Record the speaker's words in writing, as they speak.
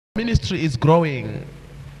ministry is growing,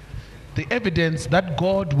 the evidence that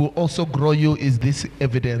God will also grow you is this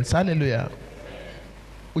evidence. Hallelujah.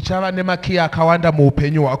 Uchava nemakia akawanda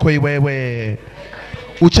muupenyu wako iwewe.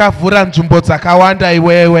 Uchavura nzvimbo dzakawanda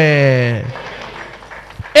iwewe.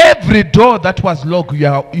 Every door that was locked,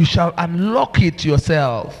 you shall unlock it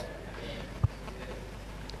yourself.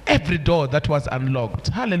 Every door that was unlocked.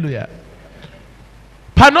 Hallelujah.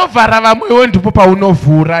 Panovara vamwewo ndipo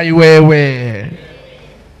paunovhura iwewe.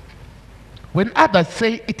 When others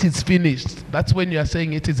say it is finished, that's when you are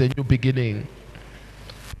saying it is a new beginning.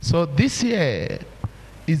 So this year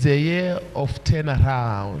is a year of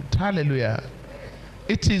turnaround. Hallelujah.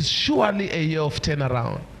 It is surely a year of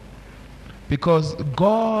turnaround. Because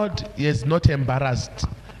God is not embarrassed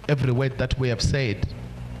every word that we have said.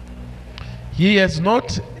 He has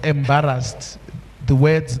not embarrassed the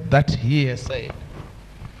words that He has said.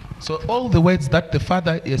 So all the words that the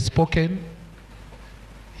Father has spoken,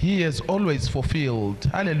 He has always fulfilled.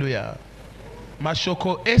 Hallelujah.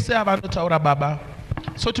 Mashoko ese avanotaura baba.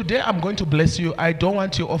 So today I'm going to bless you. I don't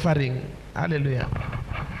want your offering. Hallelujah.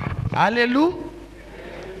 Hallelujah.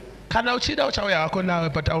 Kana uchida uchauya wako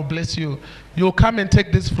nawe, but I'll bless you. You'll come and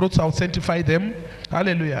take these fruits. I'll sanctify them.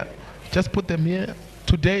 Hallelujah. Just put them here.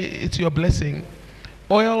 Today it's your blessing.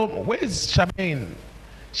 Oil, where is Charmaine?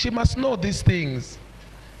 She must know these things.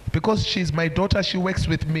 Because she's my daughter, she works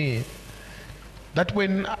with me. That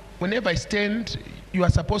whenever I stand, you are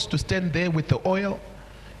supposed to stand there with the oil.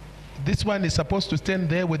 This one is supposed to stand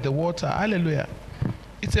there with the water. Hallelujah.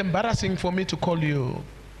 It's embarrassing for me to call you.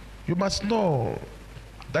 You must know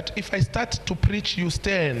that if I start to preach, you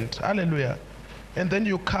stand. Hallelujah. And then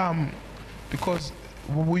you come, because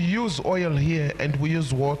we use oil here and we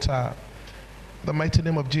use water. In the mighty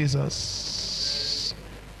name of Jesus.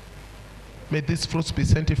 May these fruits be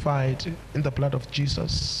sanctified in the blood of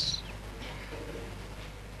Jesus.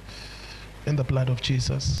 In the blood of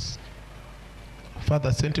Jesus.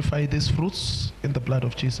 Father, sanctify these fruits in the blood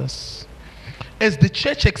of Jesus. As the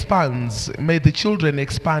church expands, may the children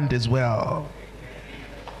expand as well.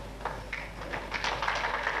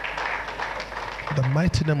 In the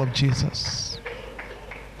mighty name of Jesus.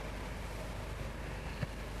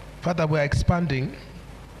 Father, we are expanding.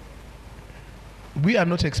 We are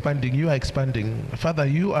not expanding, you are expanding. Father,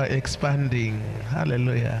 you are expanding.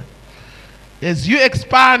 Hallelujah. As you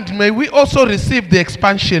expand, may we also receive the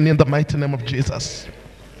expansion in the mighty name of Jesus.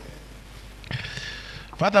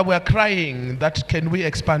 Father, we are crying that can we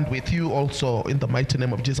expand with you also in the mighty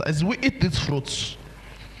name of Jesus. As we eat these fruits,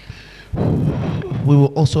 we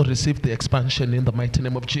will also receive the expansion in the mighty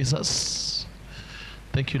name of Jesus.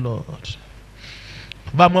 Thank you, Lord.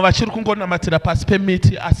 You are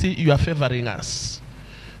favoring us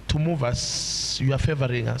to move us. You are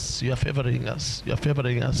favoring us. You are favoring us. You are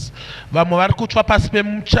favoring us. But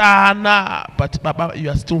Baba, you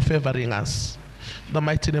are still favoring us. In the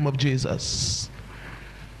mighty name of Jesus.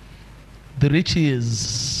 The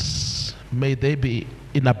riches, may they be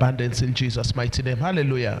in abundance in Jesus' mighty name.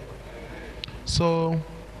 Hallelujah. So,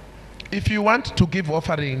 if you want to give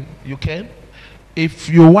offering, you can. If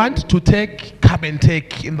you want to take, come and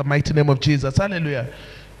take in the mighty name of Jesus. Hallelujah.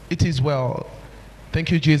 It is well.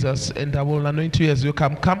 Thank you, Jesus. And I will anoint you as you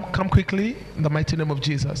come. Come quickly in the mighty name of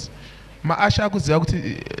Jesus. Maasha kuzia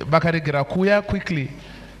kuti bakaregera kuya quickly.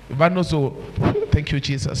 Vanozo. Thank you,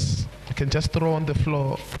 Jesus. You can just throw on the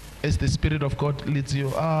floor as the Spirit of God leads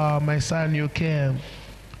you. Ah, my son, you came.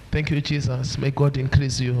 Thank you, Jesus. May God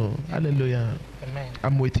increase you. Hallelujah. Amen.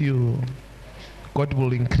 I'm with you. God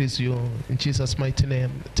will increase you in Jesus' mighty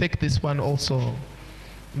name. Take this one also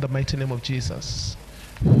in the mighty name of Jesus.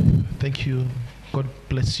 Thank you. God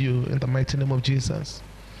bless you in the mighty name of Jesus.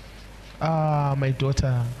 Ah, my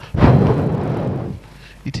daughter.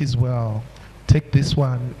 It is well. Take this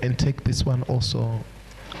one and take this one also.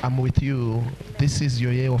 I'm with you. This is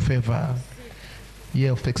your year of favor,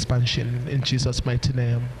 year of expansion in Jesus' mighty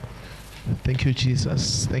name. Thank you,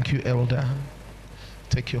 Jesus. Thank you, Elder.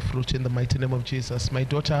 Take your fruit in the mighty name of Jesus. My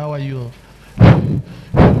daughter, how are you?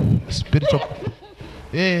 Spirit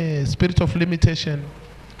of limitation.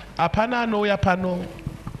 Apana no ya pano.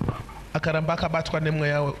 Akarambaka batwa nemwe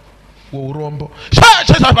ya urombo.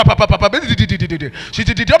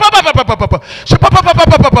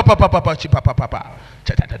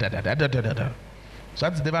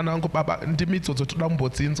 Zvadzi devana vangu baba ndimitsotso toda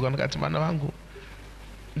kumbotsinzwa ndikati mana vangu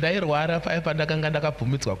ndairwara paya pandakanga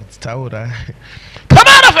ndakabvumidzwa kudzitaura. Come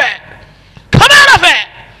out of it! Come out of it!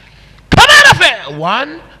 Come out of it!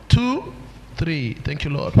 1, 2, 3. Thank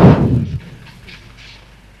you, Lord.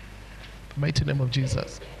 Mighty name of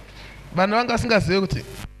Jesus. Vanhu vanga vasingazivi kuti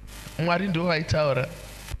Mwari ndiwo vaitaura.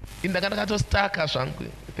 Indakatostaka zvangu.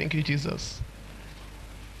 Thank you, Jesus.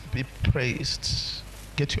 Be praised.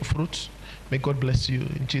 Get your fruit. May God bless you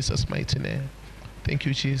in Jesus' mighty name. Thank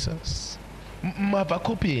you, Jesus.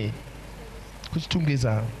 Mavakopi.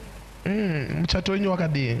 Kuchitungeza. Mchato wenyu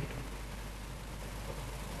wakadi.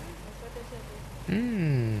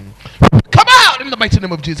 Come out in the mighty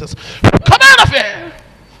name of Jesus. Come out of here.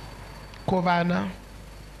 Kovana.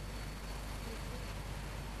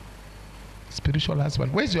 Spiritual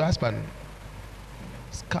husband. Where's your husband?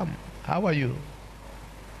 Come. How are you?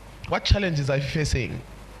 What challenges are you facing?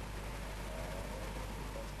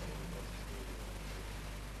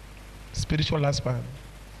 Spiritual husband.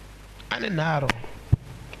 Anenaro.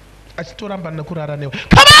 Come out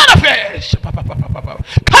of here!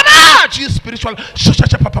 Come out, you spiritual.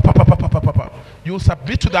 You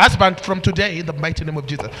submit to the husband from today in the mighty name of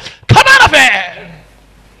Jesus. Come out of here!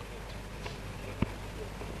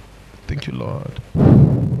 Thank you, Lord.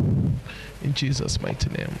 In Jesus' mighty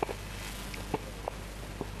name.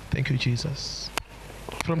 Thank you, Jesus.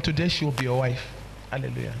 From today, she will be your wife.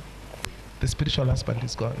 Hallelujah. The spiritual husband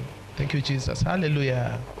is gone. Thank you, Jesus.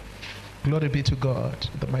 Hallelujah. Glory be to God.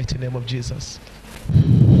 In the mighty name of Jesus.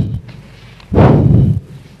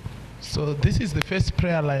 So this is the first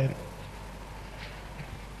prayer line.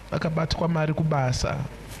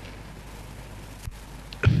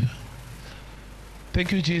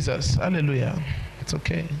 Thank you, Jesus. Hallelujah. It's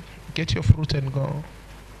okay. Get your fruit and go.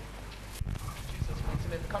 Jesus' mighty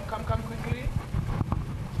name. Come quickly.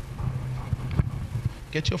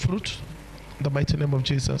 Get your fruit. In the mighty name of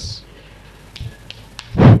Jesus.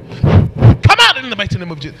 Come out in the mighty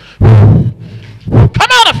name of Jesus.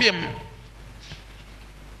 Come out of him.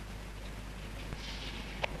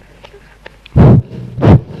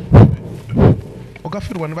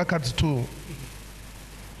 Ogafirwa nvakadzi too.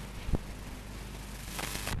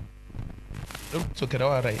 It's okay,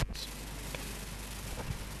 all right.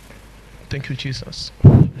 Thank you, Jesus.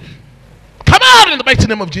 Come out in the mighty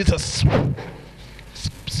name of Jesus.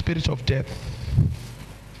 Spirit of death.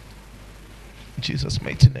 In Jesus'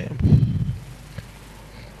 mighty name.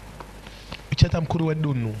 Uchaita mkuru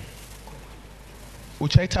wedunu.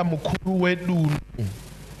 Uchaita mkuru wedunu.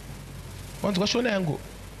 Wanzu kwa shone yangu.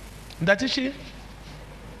 Ndatishi?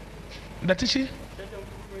 Ndatishi?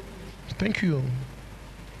 Thank you.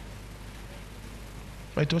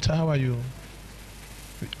 My daughter, how are you?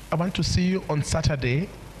 I want to see you on Saturday.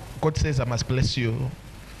 God says I must bless you.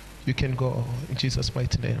 You can go in Jesus'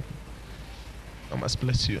 mighty name. I must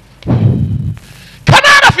bless you. Come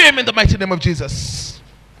out of him in the mighty name of Jesus.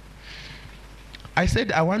 I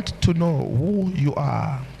said I want to know who you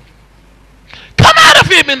are. Come out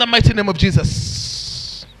of him in the mighty name of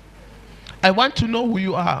Jesus. I want to know who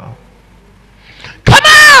you are. Come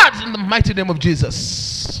out in the mighty name of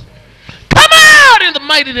Jesus. In the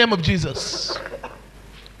mighty name of Jesus.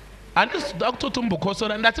 And this doctor Tumbukoso,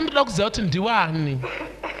 and that's in the doctor's out in Diwani.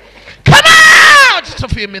 Come out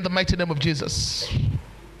of him in the mighty name of Jesus.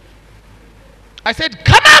 I said,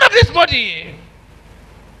 come out of his body.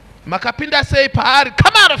 Makapinda say, Pahari,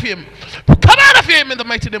 come out of him. Come out of him in the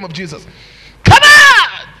mighty name of Jesus. Come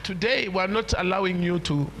out. Today, we are not allowing you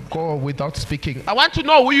to go without speaking. I want to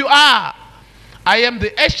know who you are. I am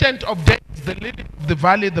the ancient of days, the lily of the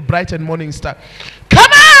valley, the bright and morning star.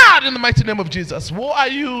 Come out in the mighty name of Jesus. Who are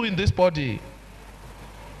you in this body?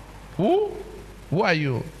 Who? Who are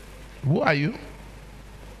you? Who are you?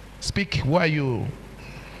 Speak. Who are you?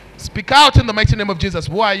 Speak out in the mighty name of Jesus.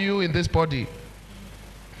 Who are you in this body?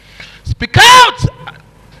 Speak out.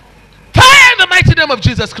 Fire in the mighty name of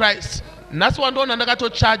Jesus Christ.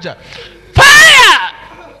 Charger. Fire!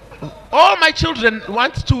 All my children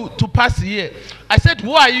want to pass here. I said,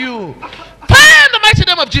 who are you? Fire in the mighty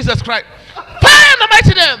name of Jesus Christ. Fire in the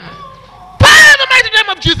mighty name. Fire in the mighty name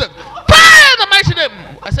of Jesus. Fire in the mighty name.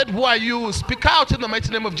 I said, who are you? Speak out in the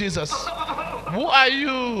mighty name of Jesus. Who are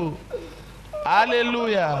you?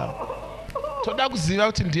 Hallelujah. Toda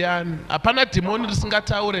kuziva kuti ndiani. Hapana demoni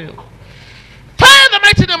risingataure. Fire in the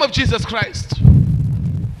mighty name of Jesus Christ.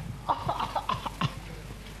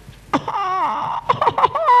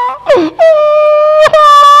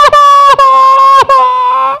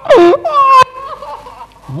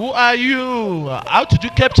 Who are you? How did you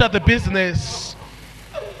capture the business?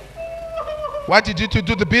 What did you do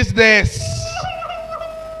to the business?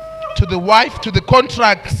 To the wife, to the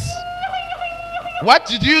contracts? What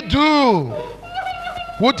did you do?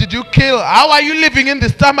 Who did you kill? How are you living in the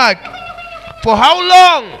stomach? For how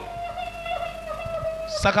long?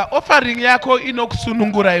 Saka offering yako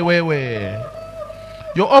inokusunungura iwewe.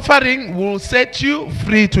 Your offering will set you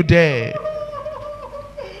free today.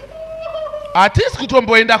 Atisi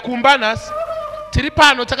kutomboenda kumbanas.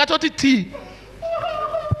 Tiripano takatoti ti.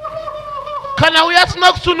 kana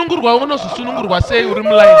uyasina kusunungurwa unozosunungurwa sei uri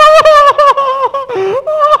muline?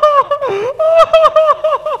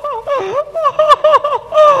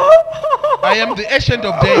 I am the ancient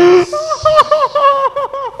of days.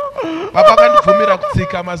 Baba kandibvumira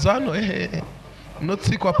kutsika mazano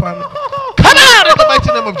notsikwa pano. Come out in the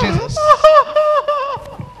mighty name of Jesus.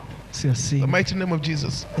 The mighty name of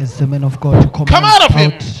Jesus. As the man of God, come out of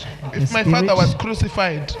him. If my father was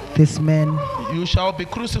crucified, this man, you shall be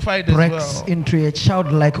crucified as breaks into a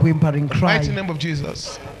childlike whimpering cry. Mighty name of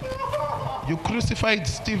Jesus. You crucified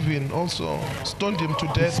Stephen also, stoned him to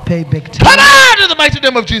death. Payback time. Come out in the mighty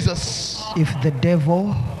name of Jesus. If the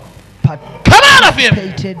devil come out of him.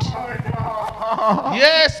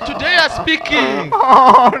 Yes, today you are speaking.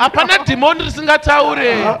 Apana demon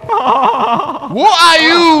risingataure. Who are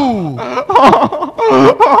you?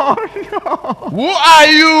 Who are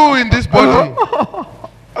you in this body?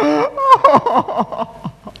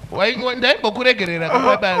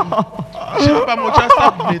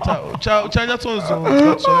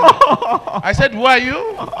 I said, who are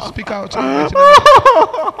you? Speak out.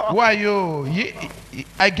 Who are you?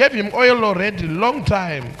 I gave him oil already, long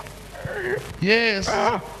time. Yes.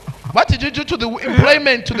 What did you do to the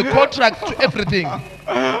employment, to the contract, to everything?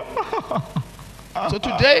 So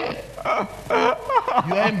today,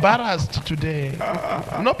 you are embarrassed today.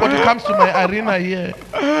 Nobody comes to my arena here.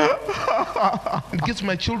 It gives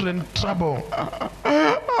my children trouble.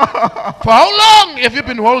 For how long have you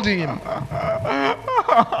been holding him?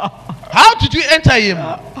 How did you enter him?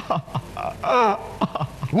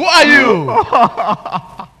 Who are you?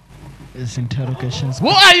 It's interrogations. Who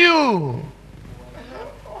are you?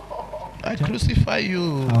 I crucify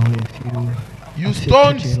you. You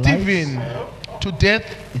stoned Stephen to death.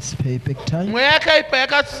 It's payback time.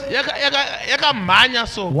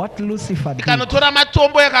 What Lucifer did.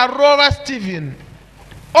 Stephen.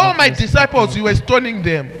 All my disciples, you were stoning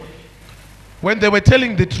them when they were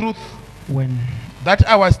telling the truth. When that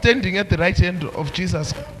I was standing at the right hand of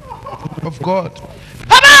Jesus, of God.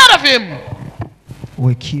 Come out of him.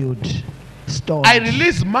 Were killed, stoned, I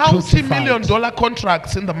release multi-million-dollar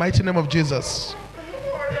contracts in the mighty name of Jesus.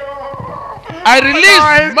 I release.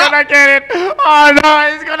 Oh, he's gonna get it. Oh no,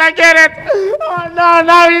 he's gonna get it. Oh no,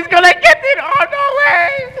 no, he's gonna get it. Oh no way.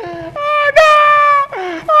 Oh no.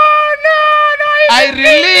 Oh no, no. I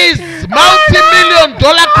release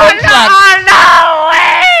multi-million-dollar contracts. Oh no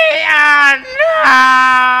way. Oh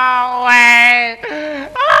no way.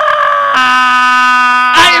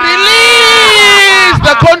 I release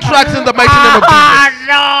the contracts in the mighty name of Jesus.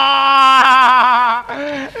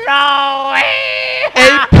 No way.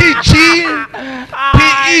 APG,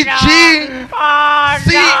 PEG,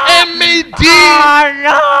 CMAD,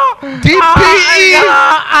 DPE,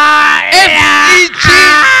 FEG,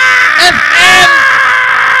 FM,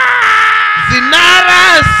 Zinara,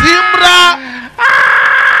 Zimra,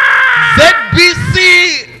 ZBC.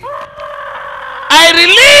 I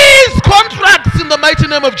release contracts in the mighty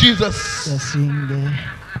name of Jesus. I can see them.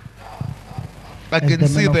 I can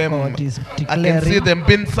see them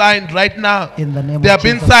being signed right now. In the name they have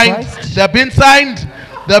been signed. They have been signed.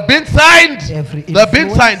 They have been signed. They have been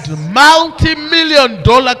signed.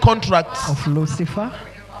 Multi-million-dollar contracts of Lucifer.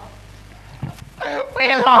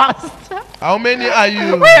 We lost. How many are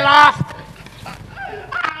you? We lost.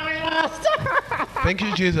 We lost. Thank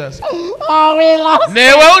you, Jesus. Oh, we lost.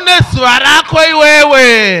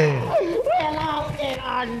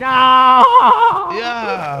 No.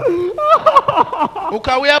 Yeah.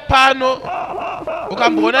 Ukawia pano.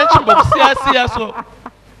 Ukambona nchimbo kusiya so.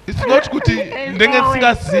 It's not kuti ndenge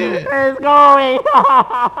singazive. There's no way.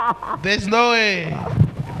 There's no way.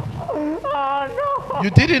 Oh, no. You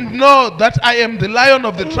didn't know that I am the Lion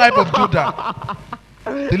of the tribe of Judah.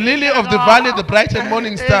 The lily of the valley, the bright and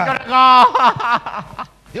morning star.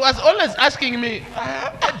 He was always asking me,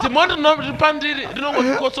 "Demon no ripandiri, no go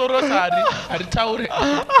kosoro sari, ari taure."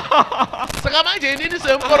 Saka manje inini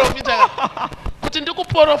se mprofita. Kuti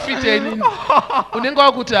ndikuprofita inini. Unenge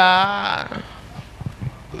wakuti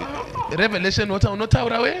Revelation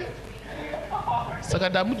unotaura we? Saka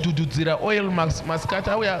ndamudududzira oil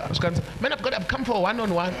maskata uya zvikanzi, "Man of God, I've come for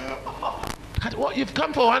one-on-one." Well, you've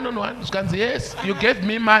come for one-on-one? Zvikanzi, "Yes, you gave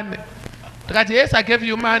me money." Ndikati, "Yes, I gave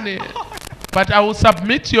you money. But I will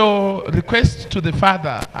submit your request to the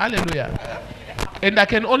Father." Hallelujah. And I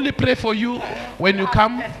can only pray for you when you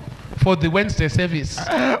come for the Wednesday service.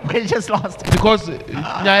 We just lost. Because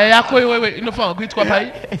nyaya yako wewe inofanga kuitwa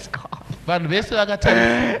pai. It's gone. Vanhu vese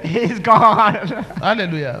vakatanga. He's gone.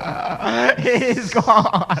 Hallelujah. He's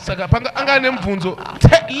gone. Saka panga anga nemubvunzo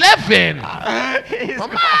 11.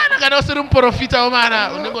 Mana kana usiri muprofita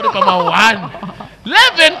wamana unenge uri pama 1.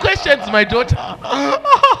 11 questions, my daughter.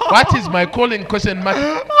 What is my calling? Question mark.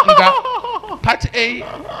 Part A.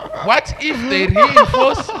 What if they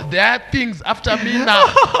reinforce their things after me now?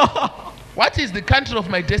 What is the country of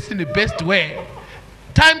my destiny best way?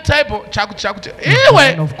 Timetable.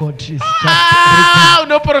 Man of God, Jesus.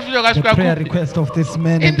 No profit. The prayer request of this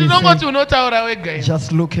man.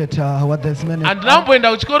 Just look at what this man. And now when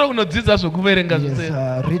I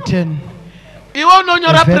written. You won't know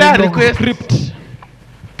your prayer request. Script.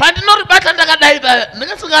 Pandinoribata ndakadaiva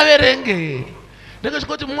ndingasingaverenge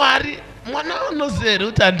ndakachikoti Mwari mwana unozere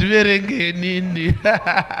kuti handiverenge nini.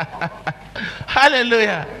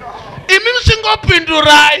 Hallelujah. Imi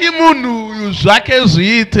musingopindurai munhu uyu zvake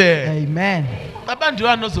zviite. Amen. Baba ndiwo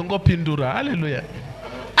anozongopindura. Hallelujah.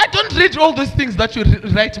 I don't read all those things that you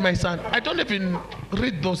write, my son. I don't even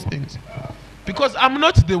read those things. Because I'm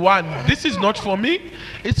not the one. This is not for me.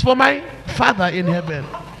 It's for my Father in heaven.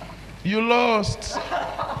 You lost.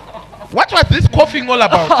 What was this coughing all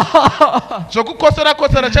about? Zokukosora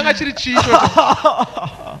kosora changa chiri chicho.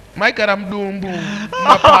 Maikara mdumbu,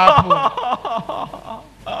 mapapu.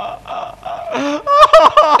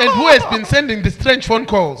 And who has been sending the strange phone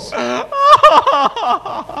calls?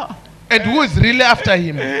 And who is really after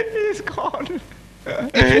him? He's gone.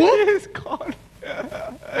 It's who? He's gone.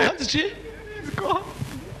 He's gone.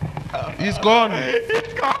 He's gone.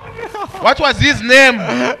 He's gone. What was his name?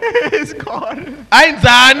 He's gone.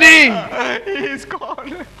 Ainzani. He's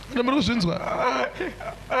gone.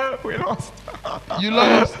 We lost. You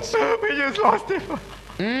lost. We just lost him.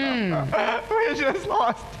 We just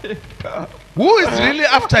lost him. Who is really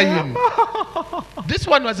after him? This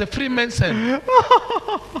one was a Freemason. You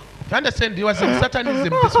understand? He was in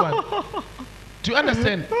Satanism, this one. Do you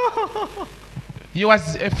understand? He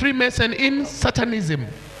was a Freemason in Satanism.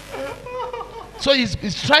 So he's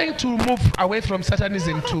trying to move away from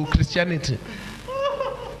Satanism to Christianity.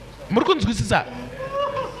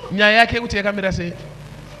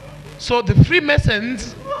 So the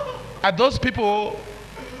Freemasons are those people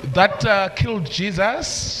that killed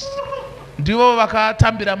Jesus. Ndivo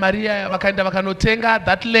vakatambira Maria vakaenda vakanotenga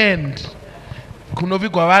that land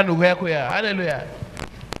kunovigwa vanhu kuya kuya. Hallelujah.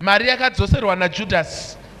 Maria akadzoserwa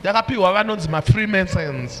naJudas yakapiwa vanonzi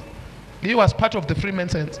ma-Freemasons. He was part of the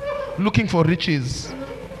Freemasons looking for riches.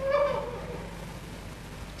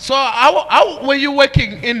 So how were you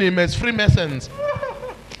working in him as Freemasons?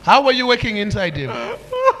 How were you working inside him?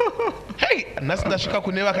 Hey, nasindashika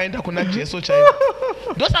kune vakaenda kuna Jesu chaivo.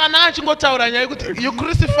 Ndosana achingotaura nyaya yekuti you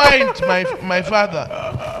crucified my father.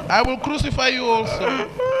 I will crucify you also.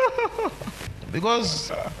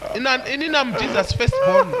 Because I'm Jesus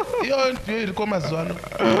firstborn.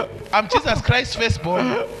 I'm Jesus Christ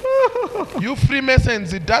firstborn. You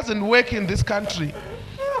Freemasons, it doesn't work in this country.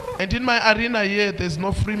 And in my arena here, there's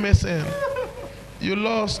no Freemason. You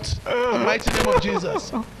lost. The mighty name of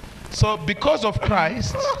Jesus. So because of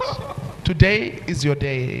Christ, today is your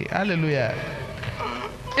day. Hallelujah.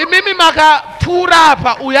 Imimi maka pura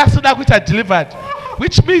pa uyasida kuita delivered.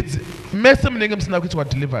 Which means were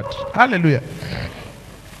delivered. Hallelujah.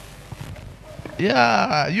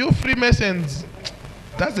 Yeah, you Freemasons,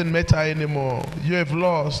 doesn't matter anymore. You have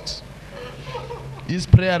lost. His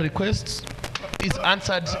prayer request is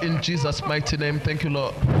answered in Jesus' mighty name. Thank you,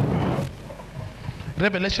 Lord.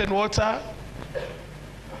 Revelation water.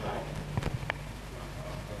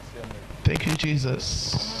 Thank you,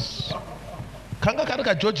 Jesus. Kanga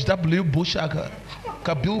ka George W. Bush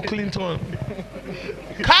ka Bill Clinton.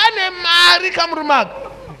 Kane mari kamrumak.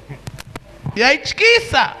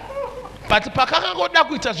 Yaichikisa. But pakakangoda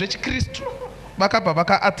kuita zvechikristu. Vakabva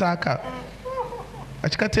vakaataka.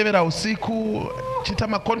 Achikatevera usiku chita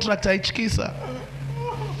macontract aichikisa.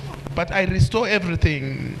 But I restore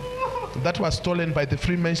everything that was stolen by the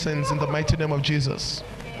Freemasons in the mighty name of Jesus.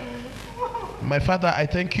 My Father, I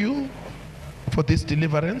thank you for this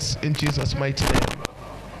deliverance in Jesus' mighty name.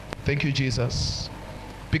 Thank you, Jesus.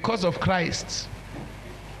 Because of Christ,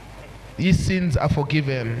 his sins are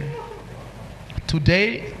forgiven.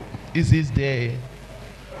 Today is his day.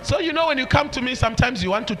 So you know, when you come to me, sometimes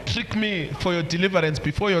you want to trick me for your deliverance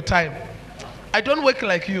before your time. I don't work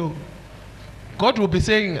like you. God will be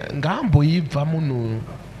saying, Ngambo yiva muno.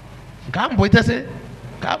 Ngambo itase?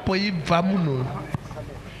 Ngambo yiva muno.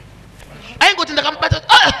 I ain't got in the campus.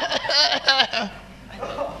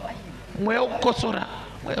 Mwe ukosora.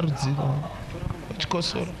 Mwe rudziva.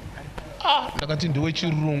 Uchikosora. Ndakati ndiwe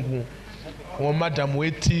chirungu. Wa madam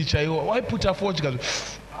we teacher. Why put her forward?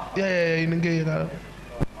 Yeah, inenge.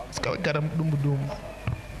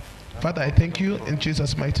 Father, I thank you in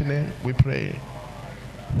Jesus' mighty name. We pray.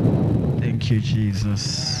 Thank you,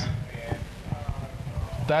 Jesus.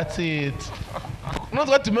 That's it.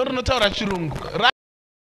 unonzwa dhimoni rinotaura chirungu